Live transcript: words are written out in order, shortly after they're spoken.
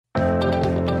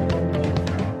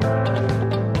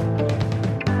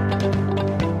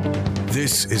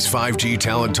This is 5G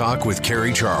Talent Talk with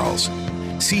Carrie Charles,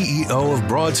 CEO of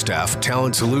Broadstaff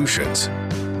Talent Solutions.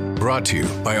 Brought to you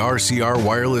by RCR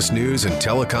Wireless News and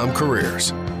Telecom Careers.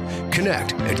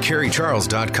 Connect at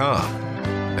carriecharles.com.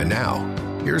 And now,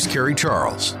 here's Carrie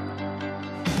Charles.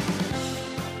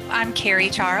 I'm Carrie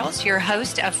Charles, your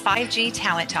host of 5G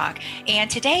Talent Talk,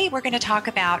 and today we're going to talk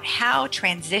about how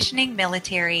transitioning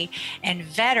military and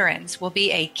veterans will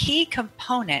be a key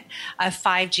component of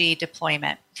 5G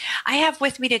deployment. I have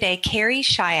with me today Carrie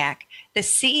Shyack, the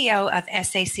CEO of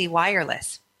SAC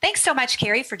Wireless. Thanks so much,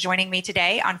 Carrie, for joining me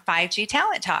today on 5G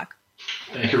Talent Talk.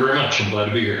 Thank you very much. I'm glad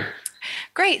to be here.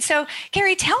 Great. So,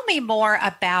 Carrie, tell me more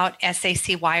about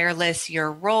SAC Wireless,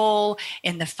 your role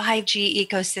in the 5G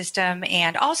ecosystem,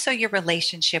 and also your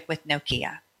relationship with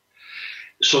Nokia.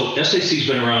 So, SAC's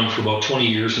been around for about 20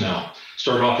 years now.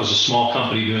 Started off as a small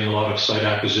company doing a lot of site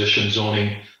acquisition,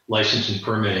 zoning, licensing,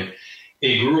 permitting.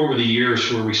 It grew over the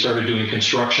years where we started doing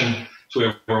construction, so we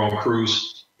have our own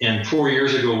crews. And 4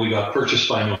 years ago, we got purchased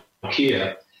by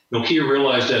Nokia. Nokia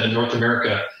realized that in North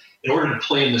America, in order to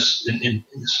play in this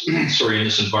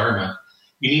environment,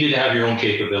 you needed to have your own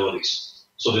capabilities.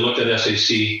 So they looked at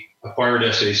SAC, acquired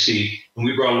SAC, and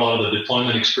we brought a lot of the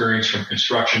deployment experience from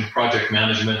construction, project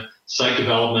management, site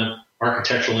development,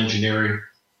 architectural engineering,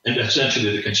 and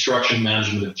essentially the construction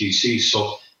management of GCs.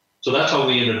 So that's how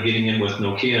we ended up getting in with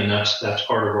Nokia, and that's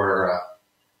part of our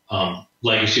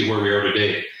legacy where we are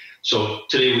today. So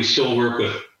today we still work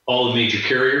with all the major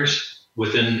carriers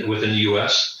within the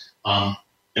U.S.,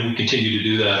 and we continue to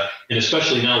do that. And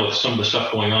especially now with some of the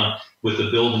stuff going on with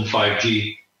the build in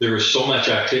 5G, there is so much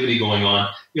activity going on.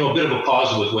 You know, a bit of a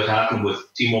pause with what happened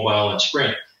with T-Mobile and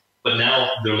Sprint, but now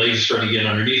their legs are starting to get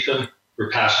underneath them.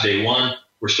 We're past day one.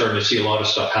 We're starting to see a lot of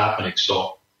stuff happening.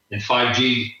 So in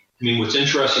 5G, I mean, what's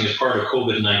interesting is part of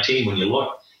COVID-19, when you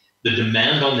look, the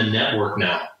demand on the network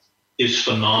now is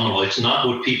phenomenal. It's not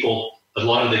what a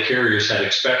lot of the carriers had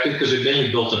expected, because they've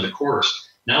mainly built in the cores.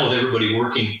 Now with everybody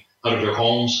working out of their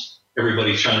homes,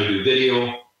 everybody's trying to do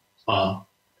video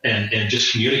and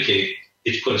just communicate.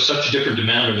 It's put such a different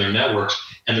demand on their networks,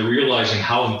 and they're realizing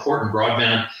how important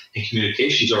broadband and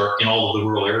communications are in all of the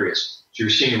rural areas. So you're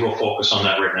seeing a real focus on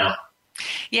that right now.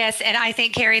 Yes, and I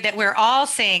think, Carrie, that we're all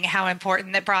seeing how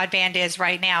important that broadband is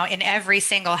right now in every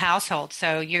single household.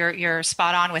 So you're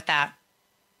spot on with that.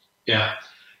 Yeah.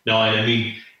 No, I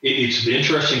mean, it's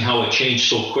interesting how it changed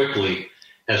so quickly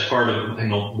as part of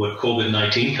what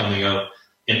COVID-19 coming out,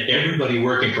 and everybody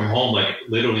working from home. Like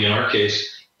literally in our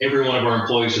case, every one of our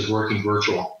employees is working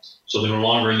virtual, so they're no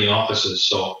longer in the offices.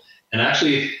 So, and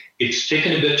actually, it's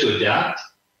taken a bit to adapt,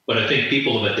 but I think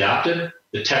people have adapted.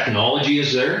 The technology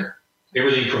is there.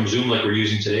 Everything from Zoom, like we're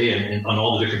using today, and on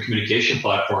all the different communication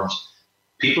platforms,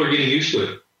 people are getting used to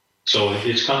it. So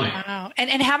it's coming. Wow.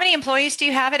 And how many employees do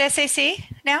you have at SAC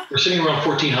now? We're sitting around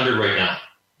 1,400 right now.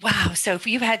 Wow. So if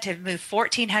you had to move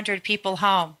 1,400 people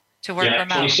home to work remote.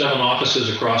 27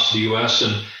 offices across the U.S.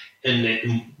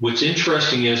 And what's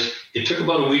interesting is it took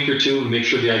about a week or two to make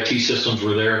sure the IT systems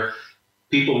were there.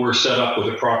 People were set up with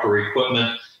the proper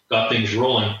equipment, got things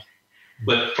rolling.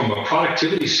 But from a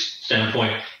productivity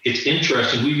standpoint, it's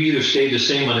interesting. We've either stayed the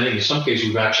same, and I think in some cases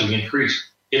we've actually increased.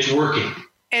 It's working.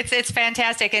 It's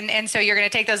fantastic. And so you're going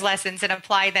to take those lessons and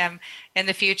apply them in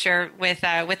the future with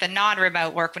the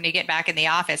non-remote work when you get back in the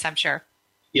office, I'm sure.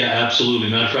 Yeah, absolutely.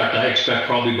 Matter of fact, I expect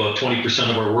probably about 20%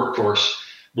 of our workforce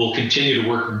will continue to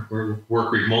work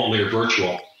remotely or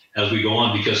virtual as we go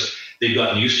on, because they've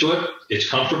gotten used to it. It's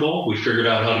comfortable. We figured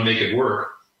out how to make it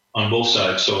work on both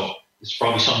sides. So it's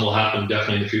probably something will happen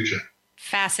definitely in the future.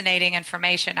 Fascinating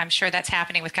information. I'm sure that's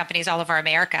happening with companies all over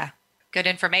America. Good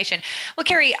information. Well,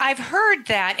 Carrie, I've heard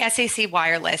that SAC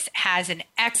Wireless has an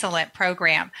excellent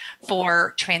program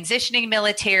for transitioning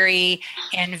military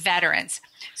and veterans.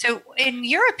 So in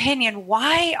your opinion,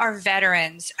 why are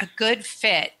veterans a good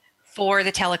fit for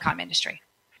the telecom industry?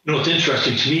 You know, it's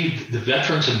interesting. To me, the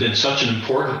veterans have been such an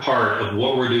important part of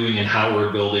what we're doing and how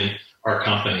we're building our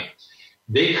company.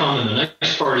 They come, and the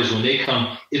next part is when they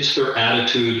come, it's their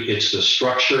attitude, it's the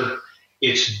structure,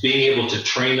 it's being able to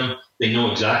train them. They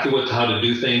know exactly how to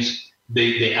do things.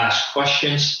 They ask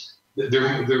questions. I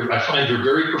find they're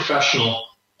very professional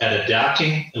at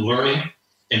adapting and learning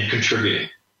and contributing.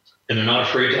 And they're not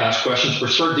afraid to ask questions or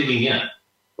start digging in,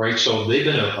 right? So they've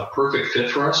been a perfect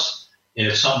fit for us. And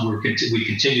it's something we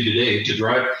continue today to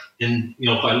drive. And, you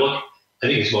know, if I look, I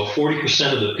think it's about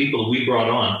 40% of the people that we brought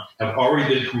on have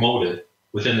already been promoted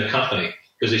within the company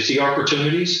because they see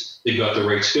opportunities. They've got the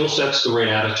right skill sets, the right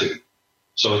attitude.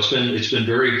 So it's been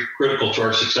very critical to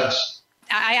our success.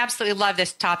 I absolutely love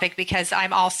this topic because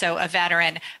I'm also a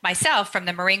veteran myself from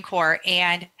the Marine Corps.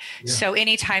 And so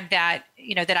anytime that,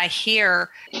 that I hear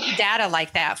data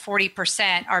like that,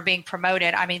 40% are being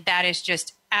promoted, I mean, that is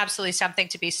just absolutely something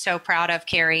to be so proud of,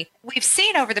 Carrie. We've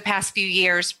seen over the past few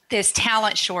years this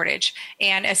talent shortage,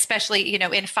 and especially, in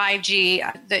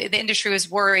 5G, the industry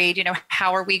was worried,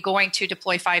 how are we going to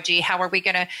deploy 5G? How are we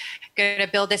going to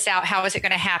build this out? How is it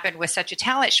going to happen with such a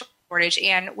talent shortage?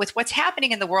 And with what's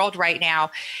happening in the world right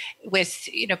now with,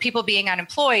 people being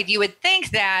unemployed, you would think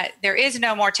that there is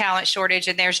no more talent shortage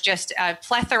and there's just a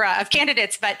plethora of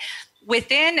candidates. But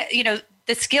within,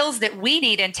 the skills that we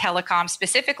need in telecom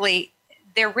specifically,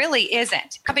 there really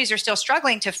isn't. Companies are still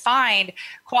struggling to find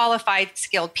qualified,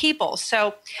 skilled people.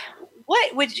 So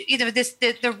what would,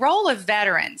 the role of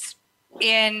veterans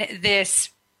in this,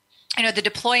 the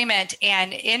deployment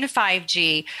and in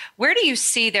 5G, where do you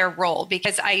see their role?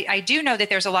 Because I do know that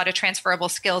there's a lot of transferable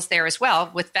skills there as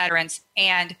well with veterans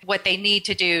and what they need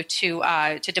to do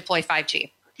to deploy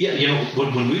 5G. Yeah,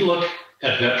 when we look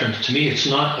at veterans, to me, it's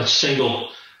not a single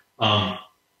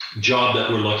job that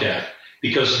we're looking at.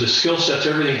 Because the skill sets,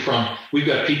 everything from, we've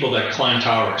got people that climb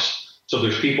towers. So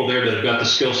there's people there that have got the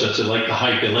skill sets, that like the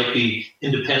height, they like the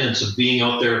independence of being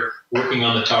out there, working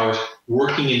on the towers,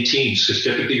 working in teams, because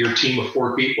typically you're a team of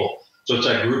 4 people. So it's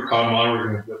that group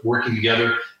camaraderie, working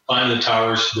together, climbing the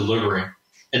towers, delivering.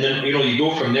 And then, you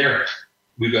go from there.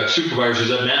 We've got supervisors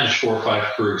that manage 4 or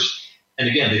 5 crews. And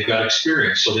again, they've got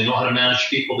experience. So they know how to manage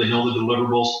people. They know the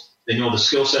deliverables. They know the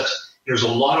skill sets. There's a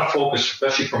lot of focus,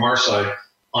 especially from our side,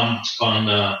 on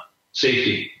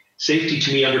safety. Safety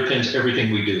to me underpins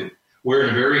everything we do. We're in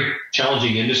a very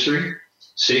challenging industry.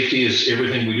 Safety is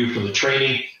everything we do, from the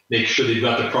training, make sure they've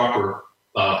got the proper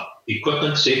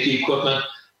equipment, safety equipment,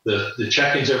 the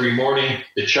check-ins every morning,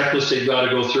 the checklist they've got to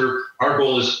go through. Our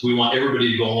goal is we want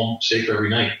everybody to go home safe every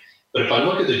night. But if I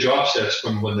look at the job sets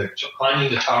from when they're climbing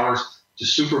the towers to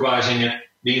supervising it,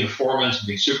 being the foremen,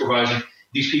 being supervising,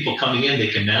 these people coming in, they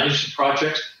can manage the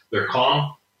project, they're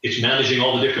calm. It's managing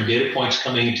all the different data points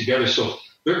coming in together. So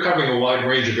they're covering a wide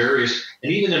range of areas.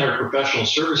 And even in our professional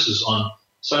services on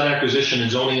site acquisition and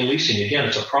zoning and leasing, again,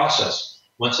 it's a process.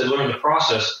 Once they learn the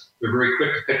process, they're very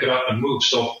quick to pick it up and move.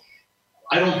 So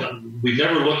we've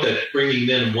never looked at bringing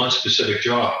in one specific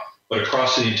job, but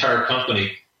across the entire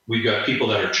company, we've got people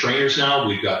that are trainers now.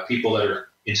 We've got people that are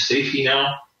in safety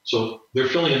now. So they're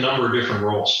filling a number of different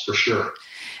roles for sure.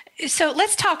 So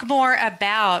let's talk more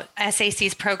about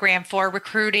SAC's program for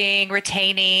recruiting,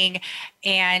 retaining,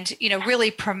 and really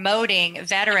promoting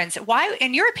veterans. Why,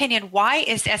 in your opinion, why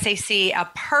is SAC a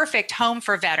perfect home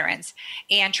for veterans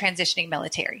and transitioning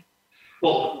military?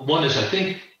 Well, one is, I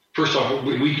think, first off,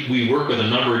 we work with a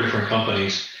number of different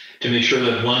companies to make sure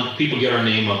that people get our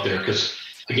name up there. Because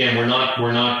again, we're not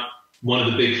one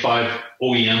of the big 5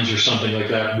 OEMs or something like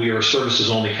that. We are a services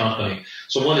only company.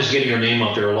 So one is getting our name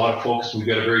out there, a lot of focus. We've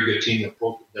got a very good team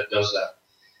that does that.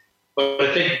 But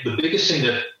I think the biggest thing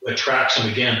that attracts them,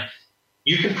 again,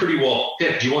 you can pretty well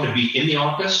pick. Do you want to be in the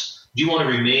office? Do you want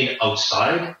to remain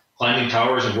outside, climbing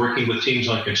towers and working with teams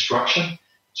on construction?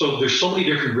 So there's so many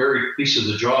different varied pieces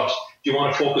of jobs. Do you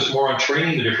want to focus more on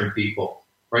training the different people,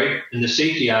 right? And the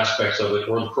safety aspects of it,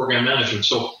 or the program management.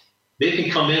 So they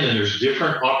can come in and there's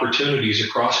different opportunities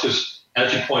across, because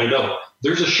as you pointed out,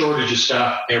 there's a shortage of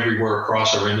staff everywhere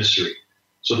across our industry.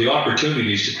 So the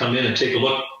opportunities to come in and take a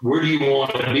look, where do you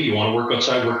want to be? You want to work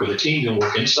outside, work with a team, you want to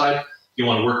work inside, you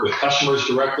want to work with customers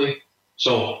directly.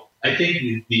 So I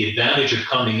think the advantage of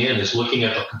coming in is looking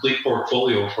at the complete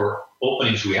portfolio for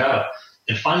openings we have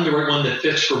and finding the right one that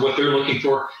fits for what they're looking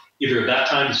for, either at that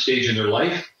time, the stage in their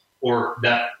life, or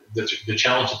the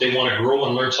challenge that they want to grow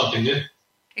and learn something new.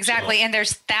 Exactly. And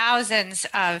there's thousands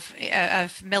of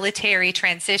military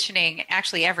transitioning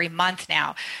actually every month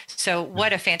now. So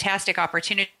what a fantastic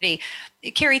opportunity.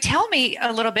 Carrie, tell me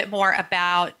a little bit more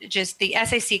about just the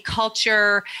SAC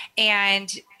culture and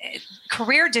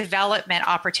career development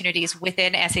opportunities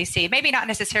within SAC. Maybe not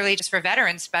necessarily just for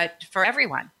veterans, but for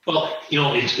everyone. Well,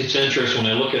 it's interesting.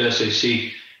 When I look at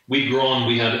SAC, we've grown.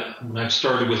 When I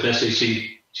started with SAC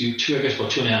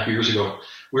about 2.5 years ago,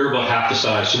 we were about half the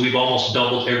size. So we've almost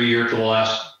doubled every year for the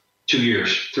last 3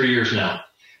 years now.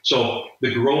 So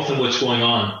the growth in what's going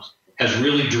on has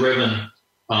really driven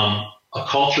a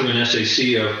culture in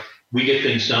SAC of we get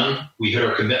things done, we hit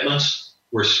our commitments,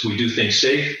 we do things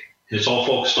safe, and it's all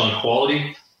focused on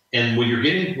quality. And when you're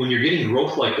getting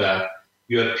growth like that,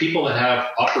 you have people that have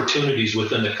opportunities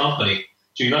within the company.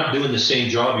 So you're not doing the same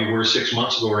job you were 6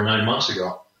 months ago or 9 months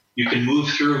ago. You can move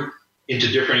through into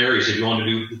different areas if you want to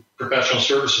do professional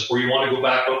services, or you want to go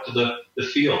back up to the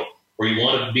field, or you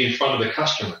want to be in front of the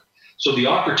customer. So the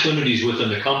opportunities within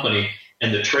the company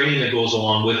and the training that goes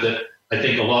along with it, I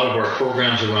think a lot of our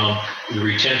programs around the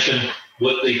retention,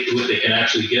 what they can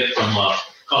actually get from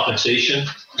compensation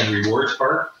and rewards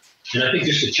part. And I think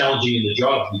just the challenging in the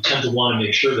job, you tend to want to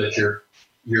make sure that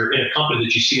you're in a company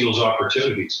that you see those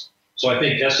opportunities. So I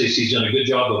think SAC's done a good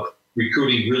job of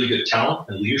recruiting really good talent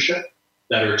and leadership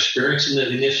that are experienced in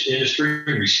the industry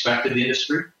and respect in the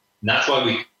industry. And that's why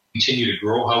we continue to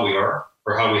grow how we are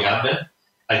or how we have been.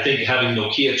 I think having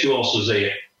Nokia too also is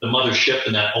the mothership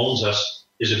and that owns us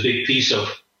is a big piece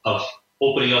of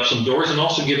opening up some doors and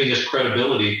also giving us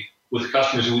credibility with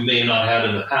customers we may have not had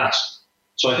in the past.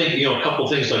 So I think, a couple of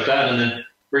things like that, and then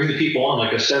bring the people on,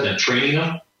 like I said, and training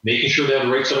them, making sure they have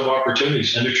the right set of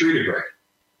opportunities and they're treated right.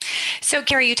 So,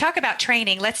 Carrie, you talk about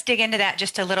training. Let's dig into that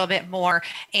just a little bit more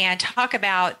and talk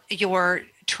about your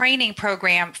training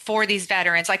program for these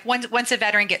veterans. Like once a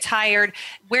veteran gets hired,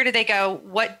 where do they go?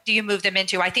 What do you move them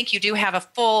into? I think you do have a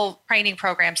full training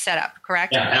program set up,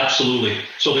 correct? Yeah, absolutely.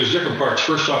 So there's different parts.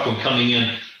 First off, when coming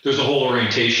in, there's a whole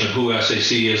orientation of who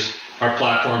SAC is, our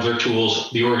platforms, our tools,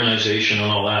 the organization,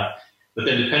 and all that. But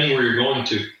then depending where you're going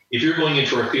to, if you're going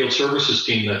into our field services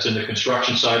team that's in the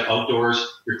construction side,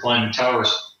 outdoors, you're climbing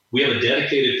towers, we have a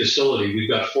dedicated facility. We've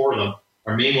got 4 of them.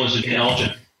 Our main one's in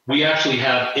Elgin. We actually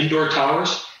have indoor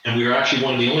towers, and we are actually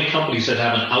one of the only companies that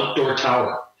have an outdoor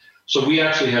tower. So we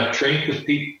actually have trained with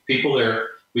people there.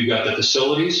 We've got the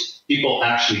facilities. People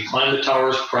actually climb the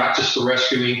towers, practice the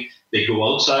rescuing. They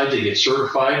go outside. They get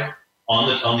certified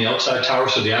on the outside tower,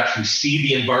 so they actually see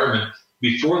the environment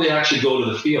before they actually go to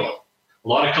the field. A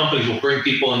lot of companies will bring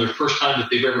people, and their first time that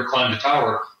they've ever climbed a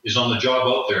tower is on the job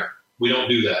out there. We don't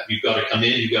do that. You've got to come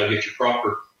in. You've got to get your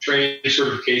proper training,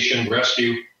 certification,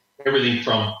 rescue, everything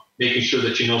from making sure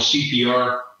that you know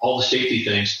CPR, all the safety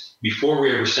things before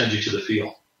we ever send you to the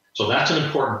field. So that's an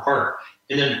important part.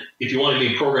 And then if you want to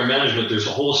be in program management, there's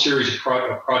a whole series of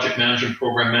project management,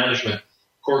 program management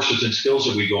courses and skills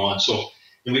that we go on. So,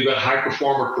 and we've got high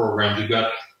performer programs. We've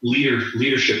got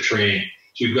leadership training.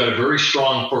 So we've got a very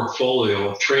strong portfolio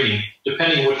of training,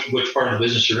 depending which part of the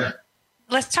business you're in.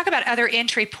 Let's talk about other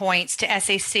entry points to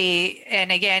SAC.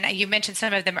 And again, you mentioned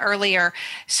some of them earlier.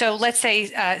 So let's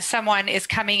say someone is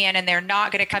coming in and they're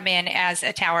not going to come in as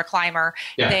a tower climber.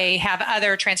 Yeah. They have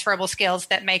other transferable skills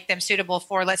that make them suitable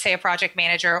for, let's say, a project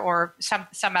manager or some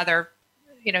other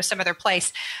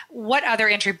place. What other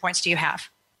entry points do you have?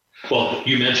 Well,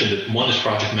 you mentioned it. One is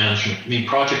project management. I mean,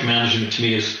 project management to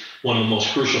me is one of the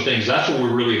most crucial things. That's what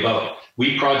we're really about.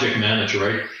 We project manage,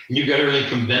 right? And you've got everything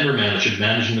from vendor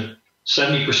management.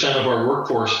 70% of our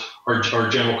workforce are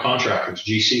general contractors,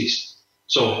 GCs.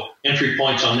 So entry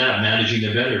points on that, managing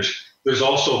the vendors. There's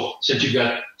also, since you've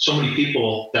got so many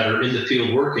people that are in the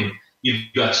field working, you've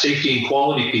got safety and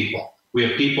quality people. We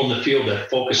have people in the field that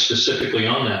focus specifically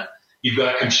on that. You've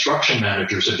got construction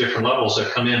managers at different levels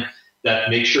that come in that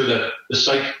make sure that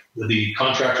the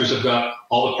contractors have got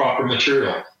all the proper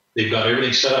material. They've got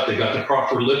everything set up. They've got the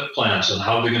proper lift plans on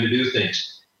how they're going to do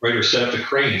things, right? Or set up the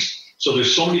cranes. So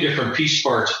there's so many different piece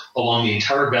parts along the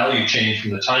entire value chain from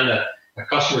the time that a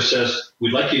customer says,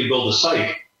 we'd like you to build a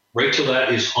site, right till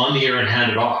that is on the air and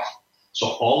handed off. So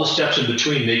all the steps in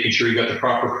between, making sure you got the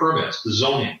proper permits, the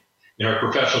zoning. In our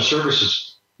professional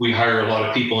services, we hire a lot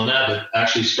of people in that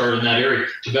actually start in that area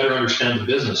to better understand the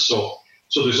business. So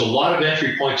there's a lot of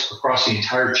entry points across the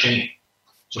entire chain.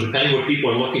 So depending what people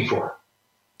are looking for.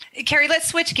 Carrie, let's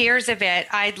switch gears a bit.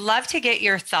 I'd love to get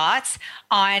your thoughts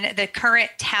on the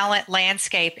current talent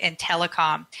landscape in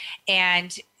telecom.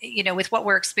 And, with what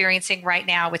we're experiencing right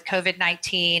now with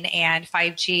COVID-19 and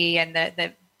 5G and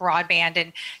the broadband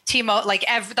and T-Mobile,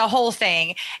 the whole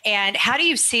thing. And how do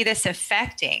you see this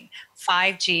affecting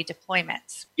 5G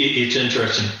deployments? It's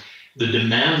interesting. The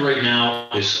demand right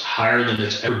now is higher than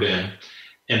it's ever been.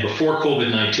 And before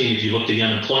COVID-19, if you looked at the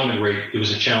unemployment rate, it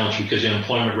was a challenge because the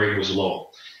unemployment rate was low.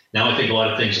 Now I think a lot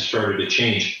of things have started to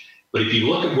change. But if you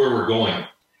look at where we're going,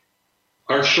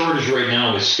 our shortage right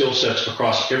now is skill sets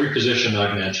across every position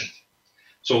I've mentioned.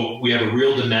 So we have a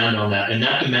real demand on that. And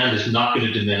that demand is not going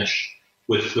to diminish.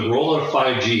 With the rollout of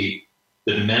 5G,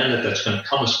 the demand that's going to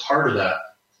come as part of that,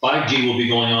 5G will be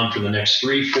going on for the next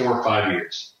 3, 4, 5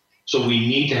 years. So we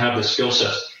need to have the skill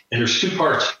sets. And there's 2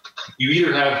 parts. You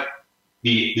either have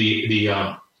the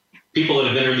people that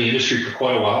have been in the industry for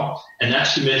quite a while, and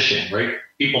that's diminishing, right?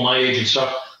 People my age and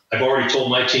stuff, I've already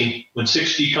told my team, when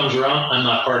 6G comes around, I'm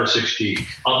not part of 6G.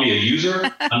 I'll be a user.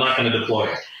 I'm not going to deploy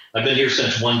it. I've been here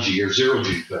since 1G or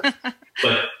 0G.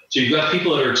 But so you've got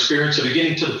people that are experienced that are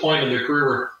getting to the point in their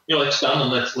career where, it's done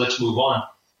and let's move on.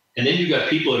 And then you've got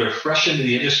people that are fresh into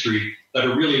the industry that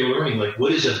are really learning,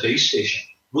 what is a base station?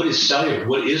 What is cellular?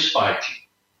 What is 5G?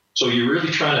 So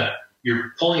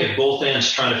you're pulling at both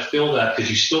ends trying to fill that because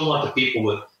you still want the people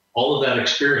with all of that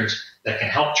experience that can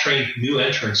help train new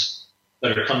entrants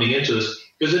that are coming into this,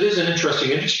 because it is an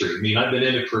interesting industry. I mean, I've been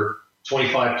in it for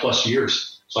 25 plus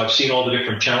years, so I've seen all the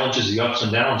different challenges, the ups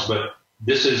and downs, but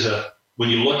this is when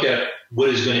you look at what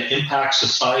is going to impact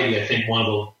society, I think one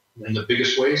of the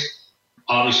biggest ways,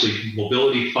 obviously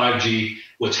mobility, 5G,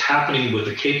 what's happening with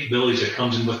the capabilities that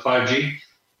comes in with 5G,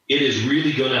 it is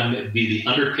really going to be the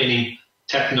underpinning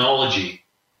technology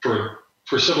for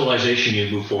civilization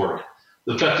to move forward.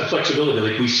 The flexibility,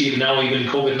 like we see now even in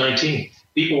COVID-19,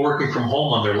 people working from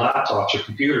home on their laptops or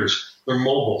computers, their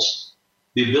mobiles.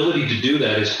 The ability to do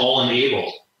that is all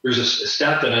enabled. There's a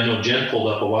stat that I know Jen pulled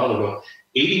up a while ago.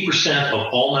 80%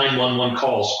 of all 911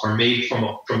 calls are made from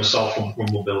a cell phone from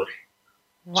mobility.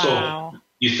 Wow. So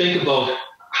you think about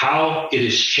how it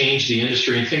has changed the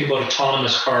industry, and think about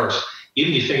autonomous cars.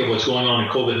 Even you think of what's going on in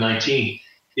COVID-19,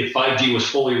 if 5G was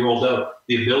fully rolled out,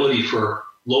 the ability for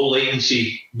low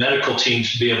latency medical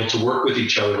teams to be able to work with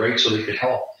each other, right, so they could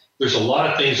help. There's a lot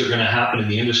of things that are going to happen in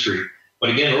the industry. But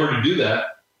again, in order to do that,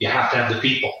 you have to have the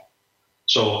people.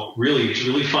 So really, it's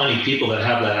really finding people that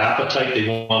have that appetite. They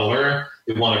want to learn.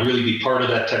 They want to really be part of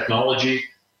that technology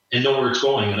and know where it's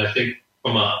going. And I think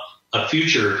from a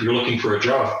future, if you're looking for a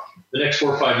job, the next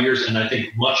 4 or 5 years, and I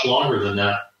think much longer than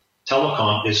that,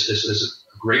 telecom is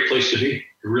a great place to be.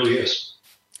 It really is.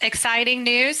 Exciting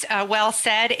news. Well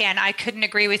said. And I couldn't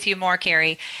agree with you more,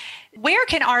 Carrie. Where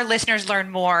can our listeners learn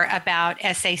more about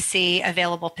SAC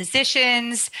available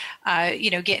positions,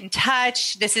 get in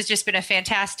touch? This has just been a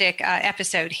fantastic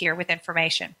episode here with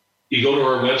information. You go to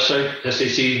our website,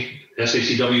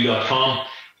 sacw.com.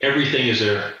 Everything is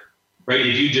there, right?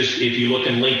 If you look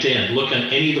in LinkedIn, look on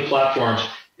any of the platforms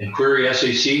and query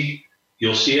SAC,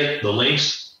 you'll see it. The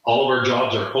links, all of our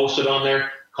jobs are posted on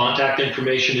there. Contact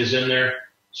information is in there.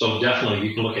 So definitely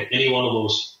you can look at any one of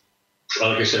those.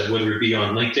 Like I said, whether it be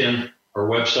on LinkedIn or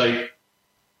website,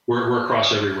 we're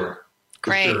across everywhere.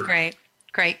 Great, sure.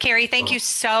 Great. Carrie, thank you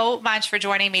so much for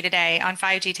joining me today on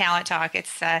 5G Talent Talk.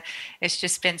 It's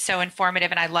just been so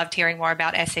informative, and I loved hearing more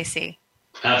about SAC.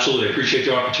 Absolutely. I appreciate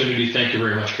the opportunity. Thank you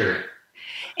very much, Carrie.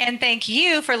 And thank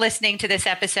you for listening to this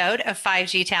episode of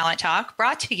 5G Talent Talk,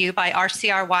 brought to you by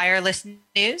RCR Wireless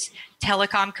News,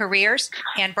 Telecom Careers,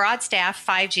 and Broadstaff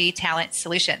 5G Talent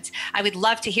Solutions. I would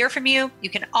love to hear from you. You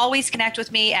can always connect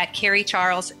with me at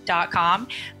carriecharles.com.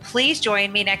 Please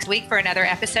join me next week for another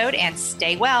episode, and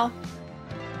stay well.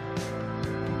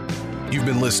 You've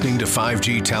been listening to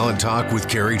 5G Talent Talk with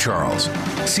Carrie Charles,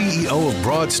 CEO of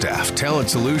Broadstaff Talent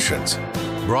Solutions.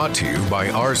 Brought to you by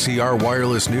RCR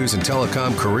Wireless News and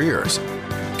Telecom Careers.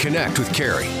 Connect with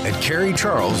Carrie at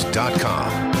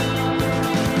carriecharles.com.